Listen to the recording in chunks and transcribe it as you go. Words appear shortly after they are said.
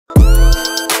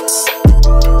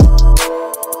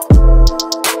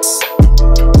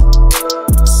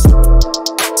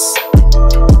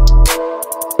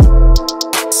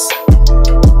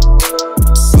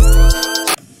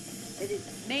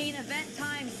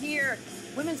Challenger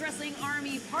Women's Wrestling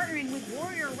Army partnering with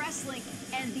Warrior Wrestling,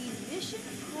 and the Mission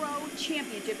Pro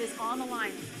Championship is on the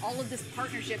line. All of this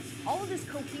partnership, all of this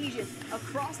cohesion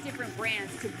across different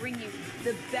brands to bring you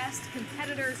the best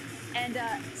competitors and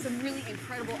some really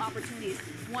incredible opportunities.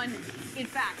 One, in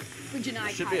fact, for Janai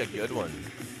Kai. Should be a good one.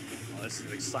 Well, this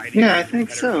is exciting. Yeah, I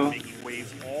think so. Making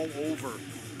waves all over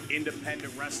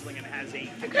independent wrestling and has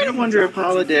a. I kind of wonder if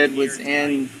Holidead was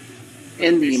in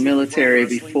the military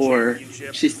before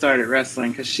she started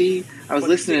wrestling, because I was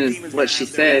listening to what she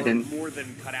said, and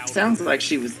it sounds like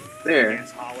she was there,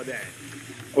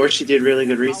 or she did really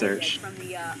good research. From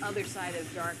the other side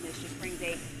of darkness just brings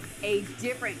a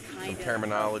different kind of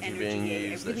terminology being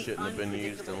used that shouldn't have been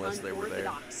used unless they were there.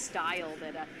 Style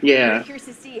that yeah. I'm curious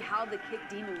to see how the Kick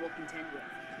Demon will contend with.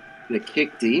 The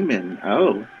Kick Demon.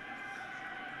 Oh. Well,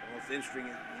 it's interesting.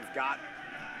 You've got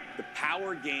the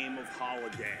power game of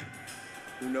Holidead,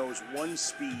 who knows one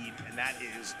speed, and that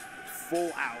is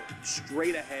full out,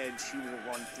 straight ahead. She will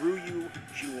run through you.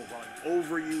 She will run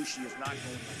over you. She is not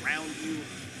going around you.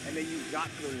 And then you've got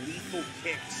the lethal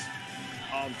kicks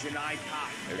of Janai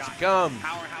Kai. Here she comes.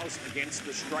 Powerhouse against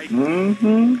the striker.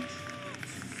 Mm-hmm.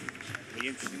 It'll be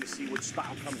interesting to see which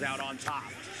style comes out on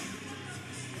top.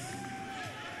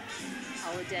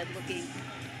 Holidead looking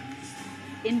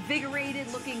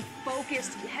invigorated, looking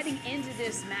focused, heading into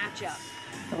this matchup.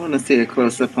 I want to see a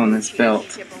close-up on this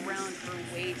belt. Around her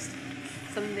waist,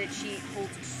 something that she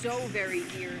holds so very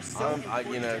dear, so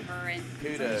important to her, and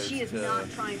kudos she is not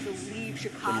trying to leave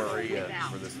Chicago Maria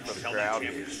without. for the crowd.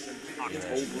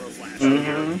 October of last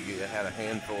year, you had a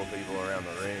handful of people around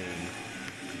the ring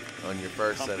on your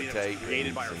first set of tapes, and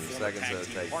your second set of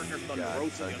tapes, you got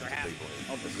tons of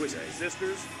people.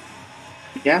 Sisters.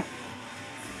 Yeah.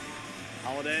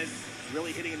 Holidead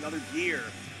really hitting another gear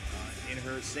in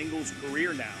her singles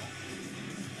career now,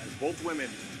 as both women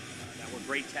that were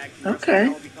great tag team wrestlers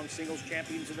now become singles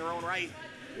champions in their own right,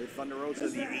 with Thunder Rosa,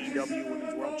 the AEW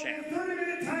Women's World Champ.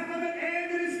 30-minute time limit,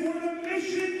 and it is for the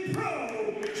Mission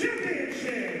Pro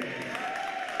Championship.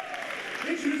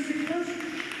 Introducing first,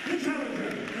 the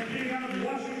challenger, coming out of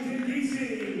Washington, D.C.,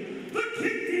 the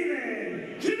Kick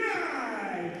Demon,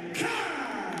 Janai Kai.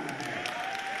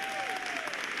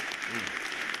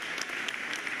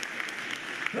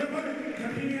 Her opponent,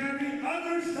 coming out the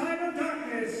other side of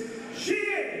darkness, she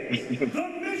is the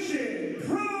Mission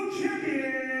Pro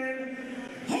Champion,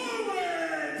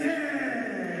 Holidead.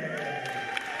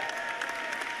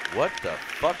 What the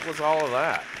fuck was all of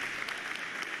that?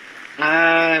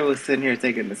 I was sitting here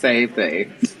thinking the same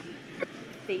thing.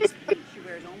 Face paint she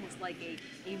wears almost like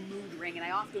a mood ring, and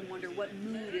I often wonder what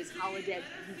mood is Holidead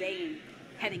conveying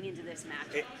heading into this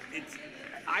match.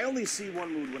 I only see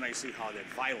one mood when I see Holidead: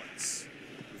 violence.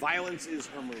 Violence is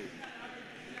her mood.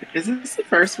 Is this the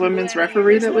first women's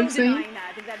referee that we've seen? I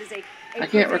think that is I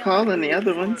can't recall any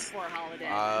other ones.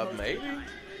 Maybe.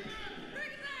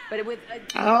 But with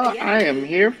I am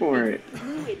here for it.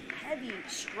 Fluid, heavy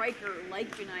striker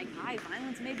like Janai Kai,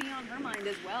 violence may be on her mind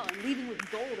as well, and leading with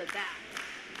gold at that.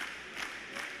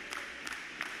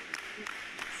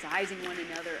 Sizing one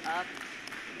another up.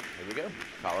 Here we go.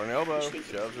 Collar and elbow.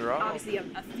 Shoves her off. Obviously, a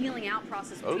feeling out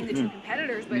process between the two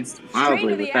competitors, but straight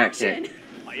to the action.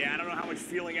 Yeah, I don't know how much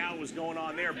feeling out was going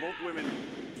on there. Both women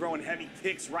throwing heavy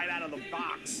kicks right out of the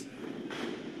box.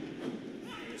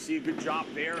 You see a good job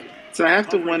there. So I have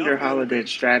to wonder Holidead's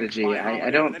strategy.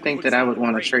 I don't think that I would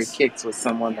want to trade kicks with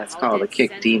someone that's called a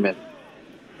Kick Demon.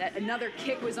 That another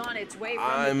kick was on its way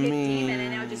from the Kick Demon,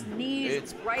 and now just knees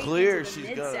it's right clear into the she's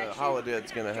midsection.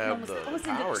 Holidead's gonna have the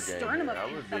power game. I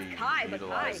would be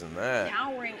utilizing that.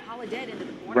 Powering Holidead into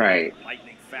the corner. Right.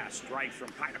 Lightning fast strikes from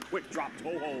kind of quick drop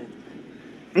toe hold.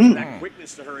 Mm. That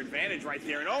quickness to her advantage right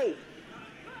there, and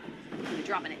Gonna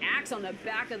drop an axe on the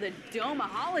back of the dome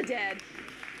of Holidead.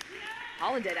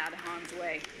 Holidead out of harm's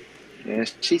way. Yeah,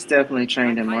 she's definitely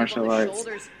trained in martial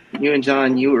arts. You and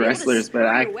John, you were wrestlers, but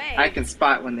I can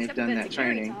spot when they've done that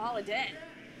training.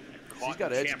 She's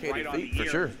got educated feet for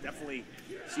sure. Definitely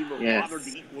seemed to bother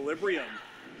the equilibrium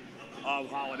of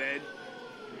Holidead.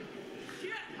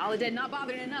 Holidead not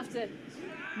bothered enough to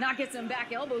not get some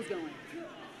back elbows going.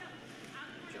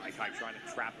 Janai Kai trying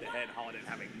to trap the head, Holidead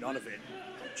having none of it.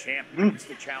 Champ beats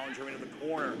the challenger into the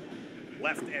corner.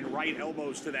 Left and right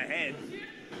elbows to the head.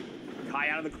 Kai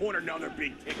out of the corner, another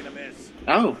big kick and a miss.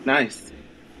 Oh, nice.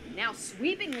 Now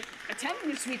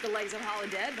attempting to sweep the legs of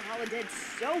Holidead, but Holidead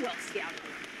so well scouted.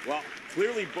 Well,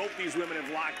 clearly both these women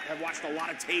have watched a lot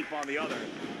of tape on the other.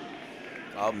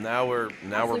 Now we're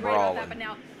brawling. But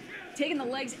now taking the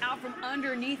legs out from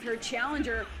underneath her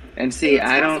challenger. And see,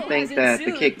 I don't think that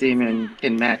the Kick Demon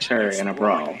can match her in a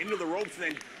brawl. Into the ropes,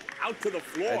 then out to the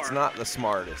floor. It's not the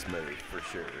smartest move, for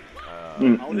sure.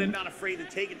 Holidead not afraid to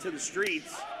take it to the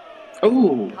streets.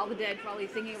 Oh. Holidead probably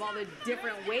thinking of all the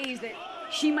different ways that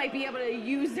she might be able to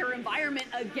use their environment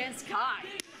against Kai.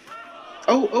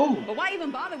 Oh. But why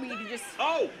even bother when you can just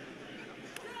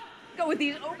go with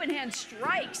these open hand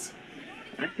strikes?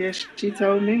 I guess she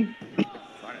told me.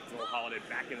 Trying to throw Holidead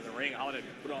back into the ring. Holidead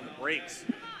put on the brakes.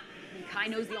 And Kai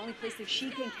knows the only place that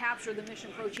she can capture the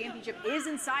Mission Pro Championship is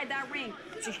inside that ring.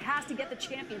 So she has to get the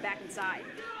champion back inside.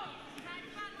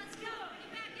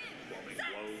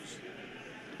 Blows.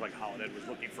 Like Holidead was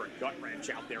looking for a gut wrench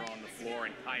out there on the floor,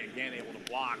 and Kai again able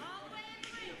to block.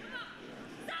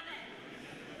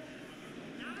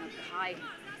 Kai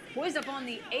poised up on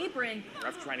the apron.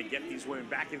 Ref trying to get these women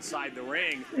back inside the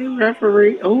ring.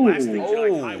 Referee. Last thing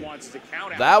Janai Kai wants to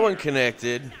count out that here. one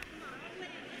connected.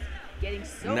 Getting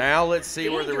so Now let's see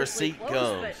where the receipt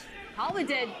close, comes.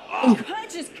 Holidead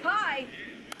punches Kai.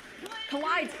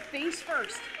 Collides face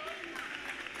first.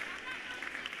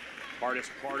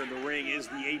 Hardest part of the ring is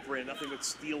the apron. Nothing but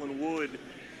steel and wood.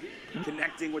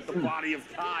 Connecting with the body of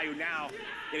Kai, who now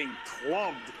getting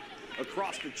clubbed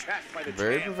across the chest by the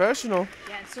Very champ. professional.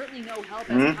 Yeah, and certainly no help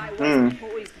as Kai was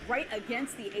poised right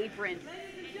against the apron.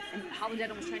 And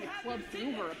Holidead was trying to club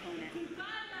through her opponent.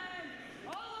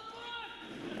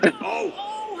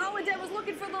 Oh, Holidead was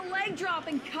looking for the leg drop,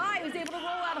 and Kai was able to roll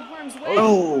out of harm's way.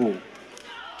 Oh.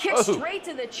 Kick straight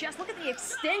to the chest. Look at the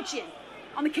extension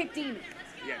on the kick demon.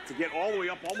 Yeah, to get all the way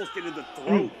up almost into the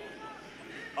throat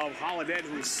of Holidead,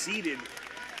 who is seated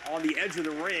on the edge of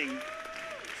the ring.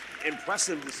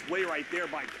 Impressive display right there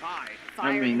by Kai.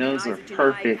 I mean, those are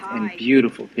perfect and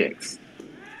beautiful kicks.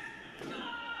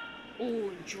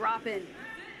 Ooh, dropping.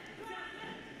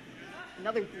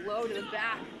 Another blow to the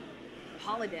back.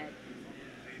 Holidead.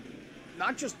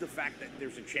 Not just the fact that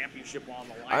there's a championship on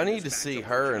the line. I need to see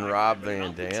her and Rob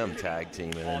Van Dam tag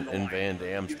teaming in Van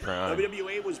Dam's prime.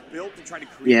 WWE was built to try to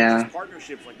create these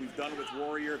partnerships like we've done with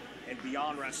Warrior and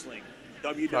Beyond Wrestling.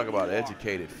 WWE Talk about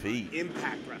educated feet.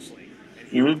 Impact Wrestling. And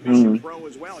here with Mission Pro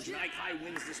as well. Janai Kai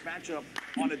wins this matchup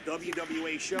on a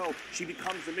WWA show. She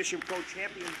becomes the Mission Pro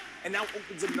champion and now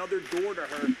opens another door to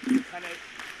her to kind of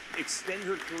extend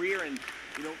her career and,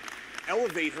 you know,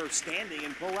 elevate her standing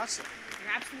in pro wrestling.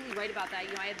 You're absolutely right about that. You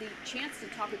know, I had the chance to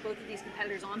talk with both of these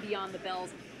competitors on Beyond the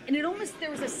Bells, and it almost, there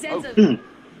was a sense of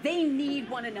they need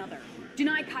one another.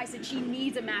 Janai Kai said she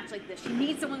needs a match like this. She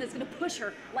needs someone that's going to push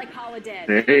her like Holidead.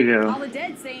 There you go.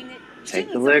 Holidead saying that she Take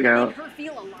needs the leg someone to out. make her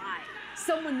feel alive.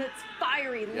 Someone that's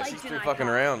fiery Yeah, like she's still Janai fucking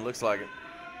Kai. around. Looks like it.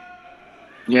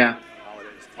 Yeah.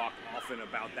 Holidead's talked often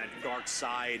about that dark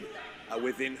side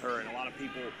within her, and a lot of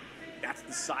people, that's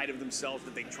the side of themselves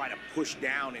that they try to push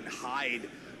down and hide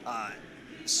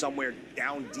somewhere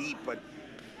down deep, but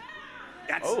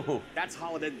that's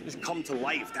Holidead has come to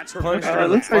life. That's her. It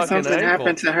looks like something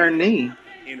happened to her knee.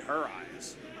 In her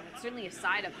eyes. It's certainly a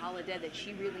side of Holidead that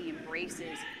she really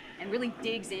embraces and really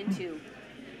digs into.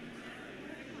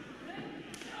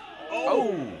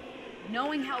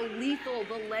 Knowing how lethal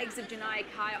the legs of Janai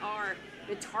Kai are,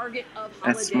 the target of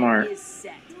Holidead is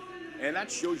set. And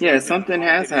that shows you something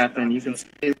has happened. You can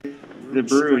see the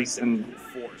bruise and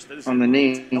on the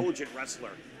knee. Intelligent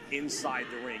wrestler inside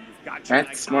the ring. You've got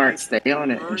That's smart. Stay on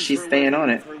it, and she's staying on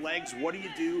it. Her legs. What do?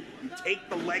 You take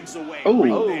the legs away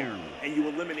right there, and you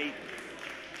eliminate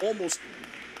almost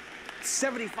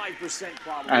 75%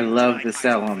 probably. I love the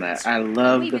sell on that. I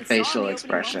love the facial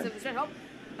expression.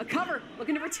 A cover,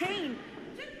 looking to retain.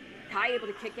 Kai able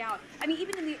to kick out. I mean,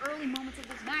 even in the early moments of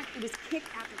this match, it was kick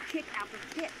after kick after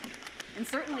kick. And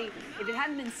certainly, if it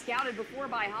hadn't been scouted before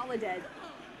by Holidead,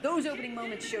 those opening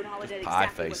moments showed Holidead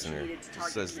exactly what she needed to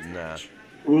target. Says nah.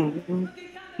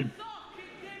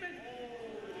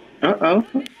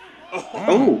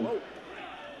 Oh.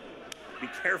 Be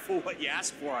careful what you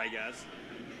ask for, I guess.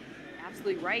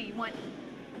 Absolutely right. You want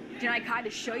Janai Kai to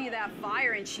show you that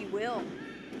fire, and she will.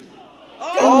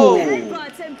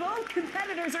 Headbutts, and both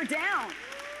competitors are down.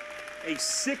 A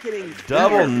sickening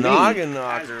double noggin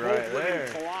knocker right there.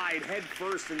 Collide head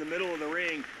first in the middle of the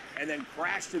ring and then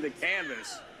crash to the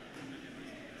canvas.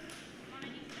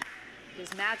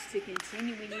 This match to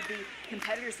continue, we need the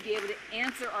competitors to be able to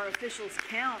answer our officials'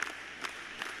 count.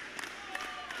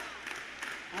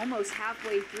 Almost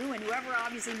halfway through, and whoever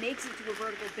obviously makes it to a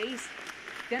vertical base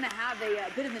gonna have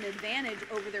a bit of an advantage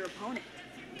over their opponent.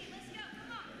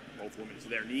 Both women to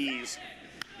their knees.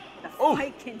 The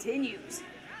fight continues.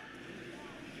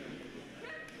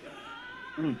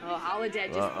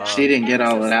 Holidead just she didn't get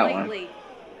all of that one.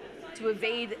 To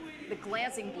evade the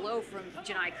glancing blow from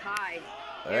Janai Kai.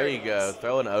 There you go.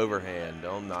 Throw an overhand.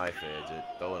 Don't knife edge it.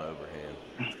 Throw an overhand.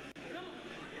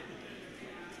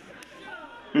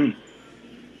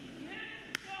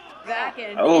 back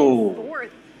and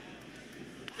forth.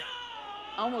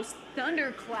 Almost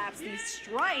thunderclaps these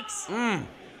strikes. I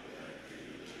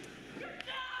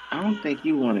don't think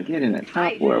you want to get in a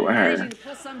top war with her. To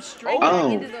pull some strength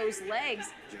back into those legs.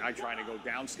 Janai trying to go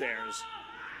downstairs.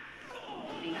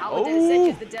 Holidead said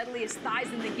she's the deadliest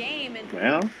thighs in the game. And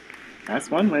well,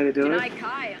 that's one way to do Janai it.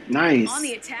 Kai on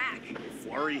the attack.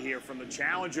 Flurry here from the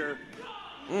challenger.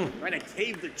 Trying to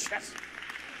cave the chest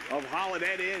of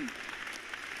Holidead in.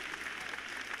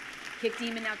 Kick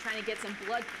Demon now trying to get some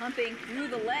blood pumping through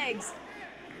the legs.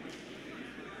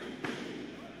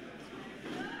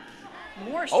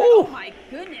 More shot. Oh my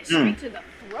goodness, straight to the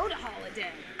throat of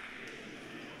Holidead.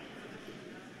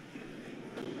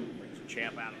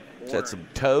 Champ out of the corner. Set some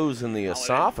toes in the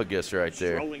esophagus right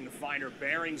there. Throwing the finer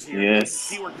bearings here. Yes.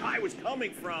 See where Kai was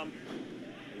coming from.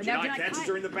 Now Janai catches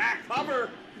her in the back cover.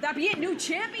 Would that be it? New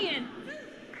champion?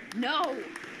 No.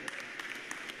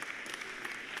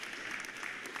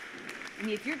 I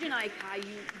mean, if you're Janai Kai,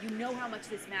 you know how much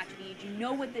this match means. You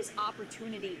know what this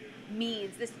opportunity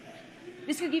means.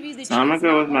 This could give you the chance. So I'm going to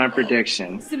go with my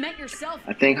prediction. Cement yourself.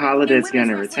 I think Holidead's going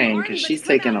to retain because she's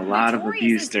taken a lot of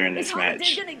abuse during this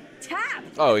match.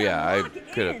 Oh, yeah. I would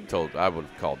have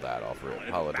called that off real.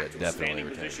 Holidead definitely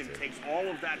retains it. Takes all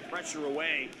of that pressure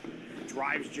away.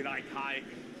 Drives Janai Kai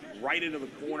right into the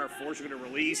corner, forcing her to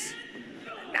release.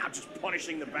 Now just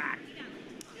punishing the back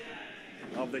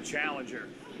of the challenger.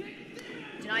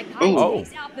 Janai Kai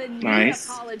takes out the knee of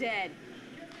Holidead.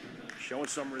 Showing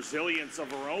some resilience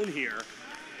of her own here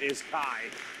is Kai.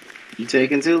 You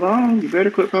taking too long. You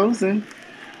better quit posing.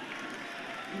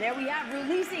 And there we have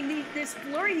releasing this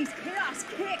flurry, these chaos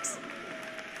kicks.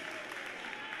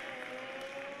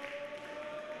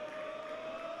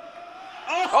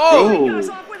 Oh! Goes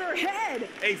off with her head.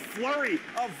 A flurry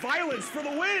of violence for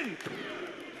the win.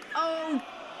 Oh,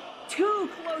 too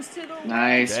close to the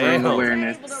nice ring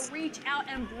awareness. Able to reach out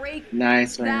and break.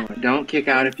 Nice ring awareness. Don't kick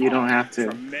out if you don't have to.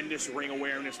 Tremendous ring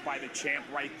awareness by the champ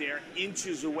right there,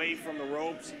 inches away from the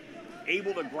ropes,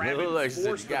 able to grab it,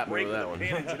 force the break with the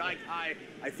pin. And Janai Kai,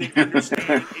 I think,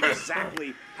 understanding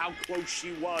exactly how close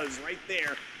she was right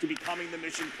there to becoming the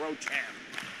Mission Pro champ.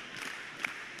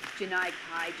 Janai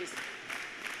Kai just,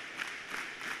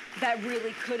 that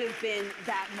really could have been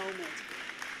that moment.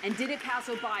 And did it pass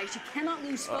her by? She cannot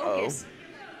lose focus.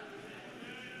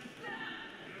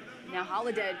 Now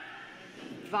Holidead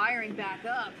firing back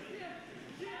up.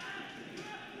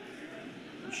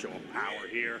 Showing power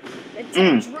here. The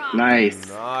dead drop. Nice.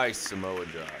 Nice Samoa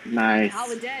drop. Nice.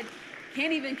 Holidead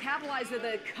can't even capitalize with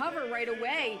a cover right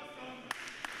away.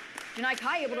 Janai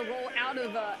Kai able to roll out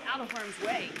of harm's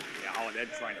way. Yeah,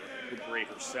 Holidead trying to recuperate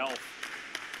herself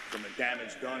from the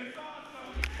damage done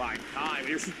by Kai.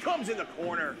 Here she comes in the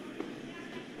corner.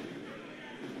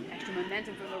 Extra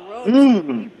momentum from the ropes.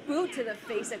 Boot to the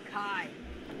face of Kai.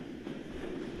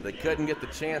 They couldn't get the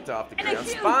chant off the ground.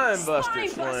 Spinebuster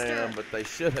slam, but they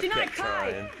should have kept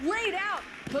trying. Laid out,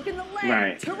 hooking the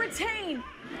leg to retain.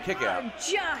 Kick out.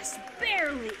 Just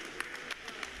barely.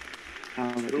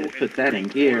 Holidead put that in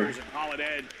gear.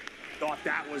 Holidead thought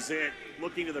that was it.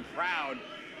 Looking to the crowd.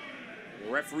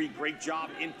 The referee, great job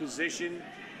in position.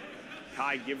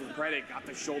 Kai, give her credit, got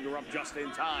the shoulder up just in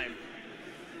time.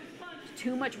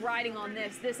 Too much riding on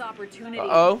this opportunity.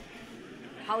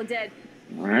 Holidead.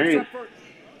 Right.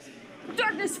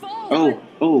 Darkness falls.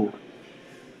 Oh.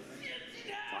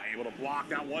 Kai able to block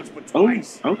that once, but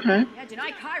twice. Oh, okay. Yeah,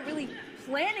 Janai Kai really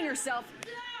planning herself.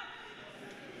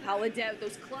 Holidead,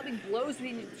 those clubbing blows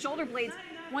between the shoulder blades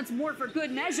once more for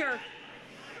good measure.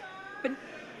 But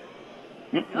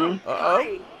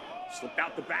Kai slipped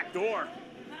out the back door.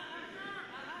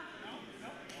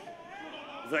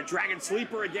 The Dragon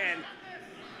Sleeper again.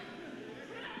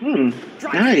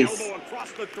 Nice. Elbow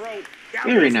across the throat.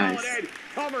 Very nice. Holidead,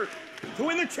 cover to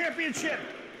win the championship.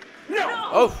 No.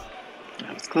 Oh.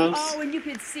 That was close. Oh, and you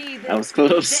could see that was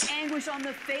close. The anguish on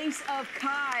the face of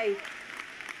Kai.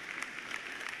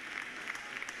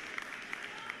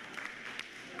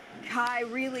 Kai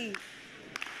really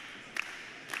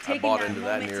taking that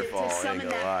moment to summon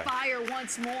that fire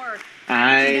once more.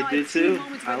 I did too.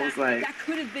 I was like, that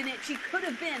could have been it. She could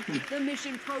have been the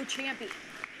Mission Pro champion.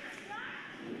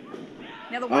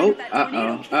 Now the one with that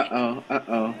tornado kick.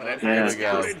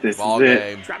 Yeah, this Ball is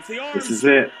game. it. This is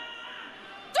it.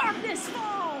 Darkness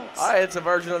falls. It's a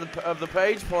version of the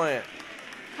Page Plant.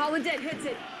 Holidead hits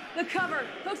it. The cover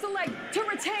hooks the leg to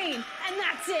retain, and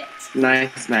that's it.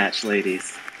 Nice match,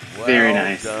 ladies. Well Very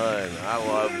nice. Done. I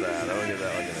love that. I don't get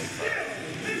that like an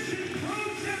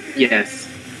 8-5. Yes,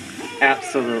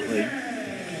 absolutely.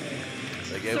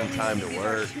 They gave them time to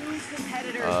work.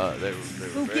 They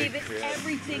were very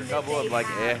creative. There were a couple of like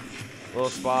little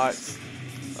spots.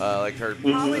 Like her,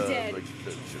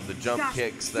 the jump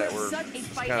kicks that were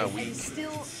kind of weak,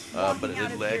 but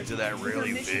it led to that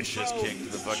really vicious kick to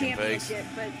the fucking face.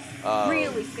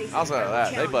 Also,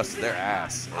 that they busted their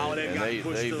ass, and they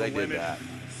did that.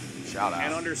 Shout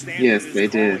out. Yes, they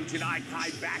did. Janai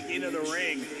Kai back into the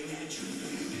ring.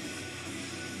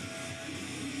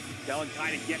 Telling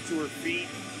Kai to get to her feet.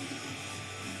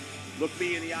 Look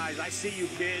me in the eyes. I see you,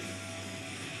 kid.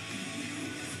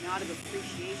 Nod of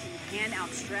appreciation, hand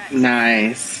outstretched.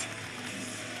 Nice.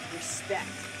 Respect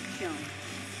shown.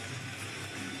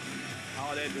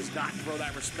 Holidead does not throw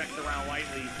that respect around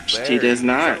lightly. She does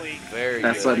not. Very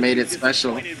That's good. what made it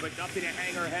special. But nothing to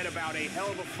hang her head about. A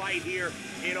hell of a fight here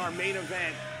in our main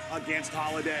event against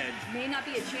Holidead. May not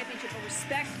be a championship, but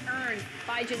respect earned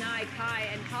by Janai Kai,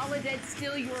 and Holidead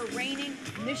still your reigning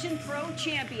Mission Pro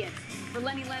champion. For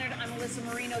Lenny Leonard, I'm Alyssa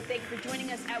Marino. Thank you for joining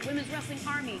us at Women's Wrestling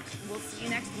Army. We'll see you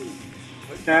next week.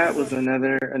 That was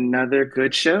another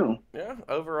good show. Yeah.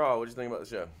 Overall, what did you think about the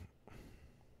show?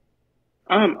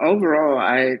 Overall,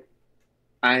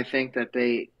 I think that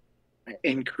they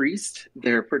increased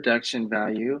their production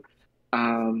value.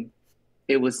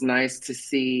 It was nice to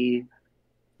see.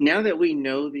 Now that we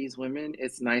know these women,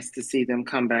 it's nice to see them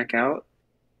come back out.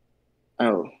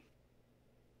 Oh,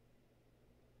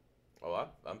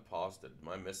 I'm paused. Am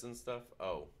I missing stuff?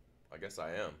 Oh, I guess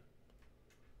I am.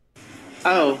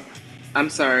 Oh, I'm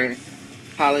sorry.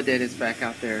 Holidead is back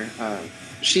out there.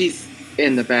 She's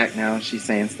in the back now. She's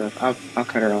saying stuff. I'll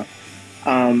cut her off.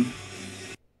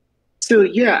 So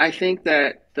yeah, I think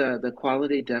that the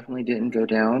quality definitely didn't go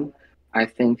down. I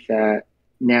think that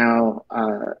now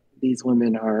these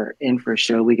women are in for a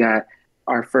show. We got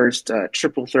our first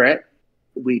triple threat.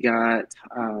 We got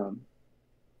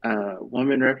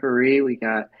woman referee. We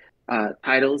got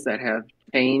titles that have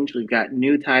changed. We've got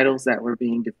new titles that were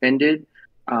being defended.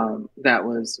 That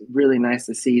was really nice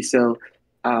to see. So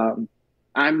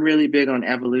I'm really big on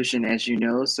evolution, as you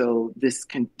know. So this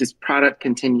product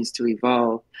continues to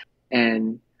evolve,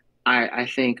 and I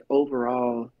think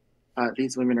overall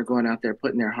these women are going out there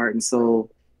putting their heart and soul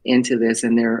into this,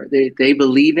 and they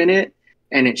believe in it,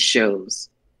 and it shows.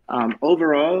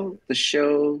 Overall, the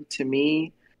show to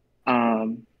me,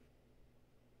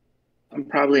 I'm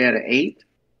probably at an 8.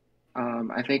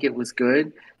 I think it was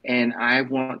good, and I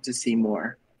want to see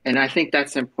more. And I think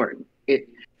that's important.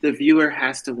 The viewer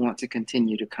has to want to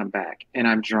continue to come back, and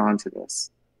I'm drawn to this.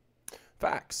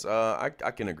 Facts. I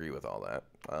can agree with all that.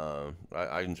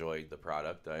 I enjoyed the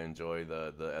product. I enjoy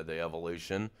the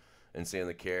evolution and seeing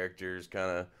the characters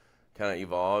kind of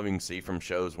evolve. You can see from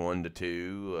shows 1 to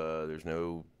 2. There's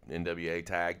no NWA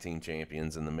Tag Team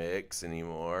Champions in the mix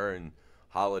anymore, and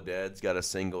Holidead's got a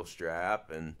single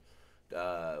strap, and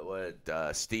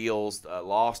Steele's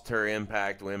lost her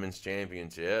Impact Women's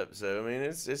Championship. So I mean,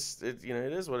 it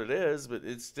is what it is, but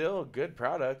it's still a good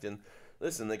product. And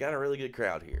listen, they got a really good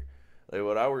crowd here. Like,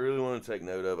 what I really want to take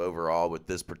note of overall with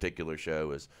this particular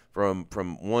show is from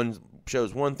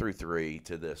shows 1 through 3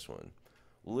 to this one.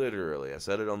 Literally, I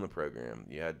said it on the program.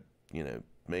 You had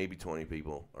maybe 20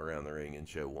 people around the ring in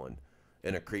show 1,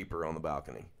 and a creeper on the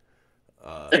balcony.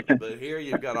 But here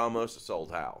you've got almost a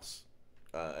sold house.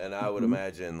 And I would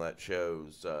imagine that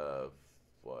shows,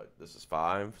 this is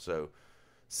 5, so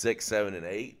 6, 7, and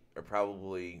 8 are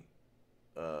probably,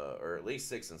 or at least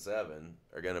 6 and 7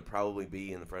 are going to probably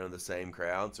be in front of the same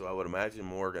crowd. So I would imagine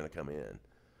more are going to come in.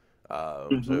 So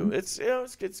it's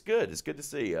good. It's good to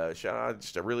see. Shout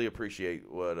out! I really appreciate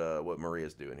what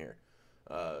Maria's doing here,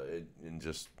 and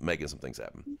just making some things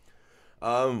happen.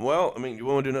 Well, I mean, you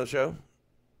want to do another show?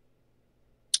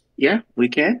 Yeah, we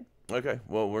can. Okay,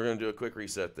 well, we're going to do a quick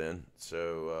reset then.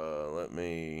 So let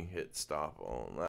me hit stop on that.